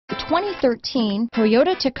2013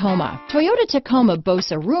 Toyota Tacoma. Toyota Tacoma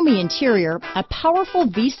boasts a roomy interior, a powerful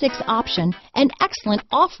V6 option, and excellent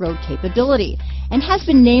off-road capability, and has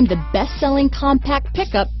been named the best-selling compact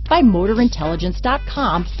pickup by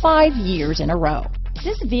MotorIntelligence.com 5 years in a row.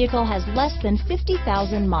 This vehicle has less than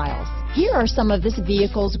 50,000 miles. Here are some of this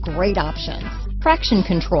vehicle's great options: traction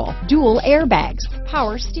control, dual airbags,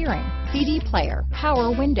 power steering, CD player,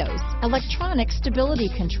 power windows, electronic stability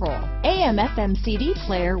control, AM/FM CD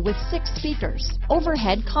player with 6 speakers,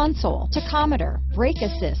 overhead console, tachometer, brake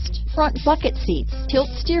assist, front bucket seats, tilt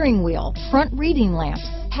steering wheel, front reading lamps,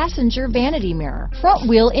 passenger vanity mirror, front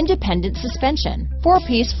wheel independent suspension,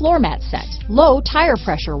 4-piece floor mat set, low tire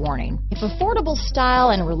pressure warning. If affordable style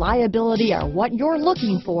and reliability are what you're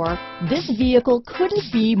looking for, this vehicle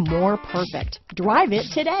couldn't be more perfect. Drive it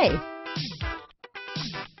today.